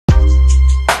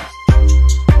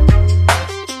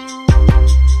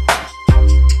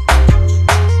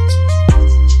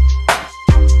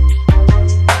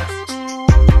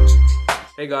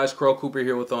guys, Crow Cooper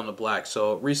here with On the Black.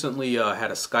 So recently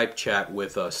had a Skype chat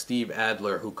with Steve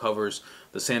Adler, who covers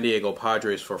the San Diego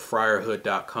Padres for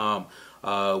FriarHood.com.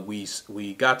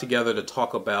 We got together to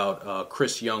talk about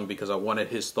Chris Young because I wanted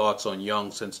his thoughts on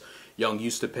Young, since Young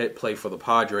used to play for the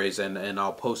Padres, and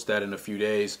I'll post that in a few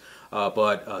days.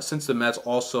 But since the Mets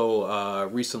also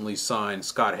recently signed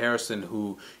Scott Hairston,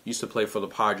 who used to play for the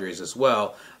Padres as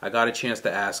well, I got a chance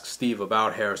to ask Steve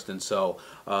about Hairston. So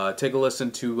take a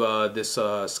listen to this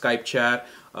Skype chat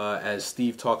as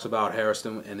Steve talks about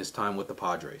Hairston and his time with the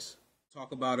Padres.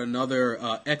 Talk about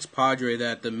another ex-Padre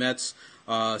that the Mets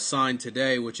signed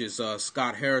today, which is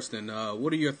Scott Hairston.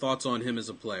 What are your thoughts on him as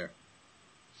a player?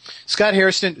 Scott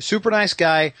Hairston, super nice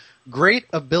guy, great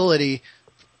ability.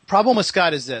 Problem with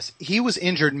Scott is this: he was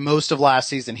injured most of last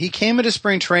season. He came into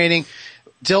spring training,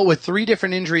 dealt with 3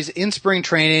 different injuries in spring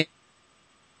training,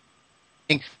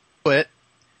 quit,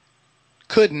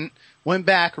 couldn't, went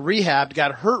back, rehabbed,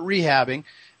 got hurt rehabbing,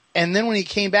 and then when he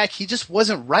came back, he just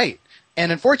wasn't right.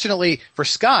 And unfortunately for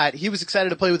Scott, he was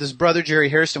excited to play with his brother. Jerry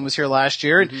Hairston was here last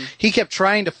year, and he kept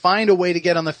trying to find a way to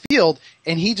get on the field,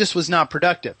 and he just was not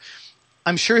productive.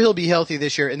 I'm sure he'll be healthy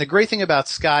this year. And the great thing about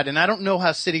Scott, and I don't know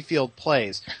how Citi Field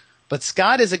plays, but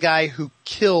Scott is a guy who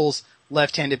kills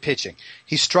left-handed pitching.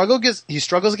 He struggles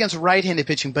against right-handed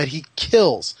pitching, but he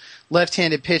kills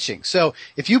left-handed pitching. So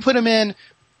if you put him in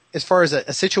as far as a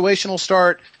situational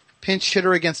start, pinch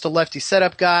hitter against a lefty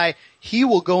setup guy, he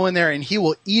will go in there and he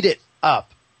will eat it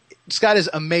up. Scott is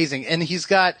amazing, and he's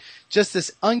got just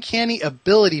this uncanny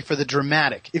ability for the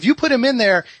dramatic. If you put him in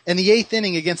there in the 8th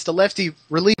inning against a lefty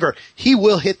reliever, he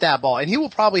will hit that ball, and he will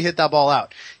probably hit that ball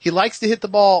out. He likes to hit the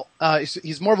ball.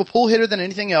 He's more of a pull hitter than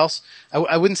anything else.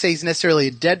 I wouldn't say he's necessarily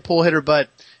a dead pull hitter, but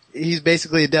he's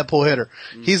basically a dead pull hitter.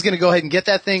 He's going to go ahead and get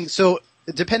that thing. So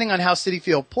depending on how Citi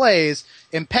Field plays,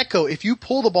 in Petco, if you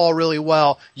pull the ball really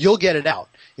well, you'll get it out.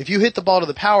 If you hit the ball to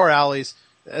the power alleys,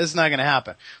 it's not going to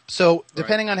happen. So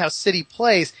depending on how Citi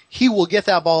plays, he will get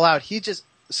that ball out.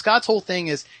 Scott's whole thing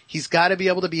is he's got to be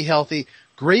able to be healthy,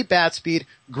 great bat speed,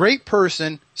 great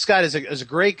person. Scott is a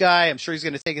great guy. I'm sure he's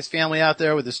going to take his family out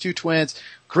there with his 2 twins.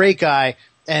 Great guy.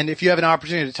 And if you have an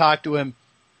opportunity to talk to him,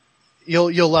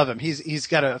 you'll love him. He's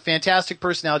got a fantastic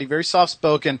personality, very soft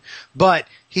spoken, but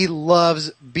he loves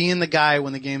being the guy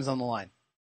when the game's on the line.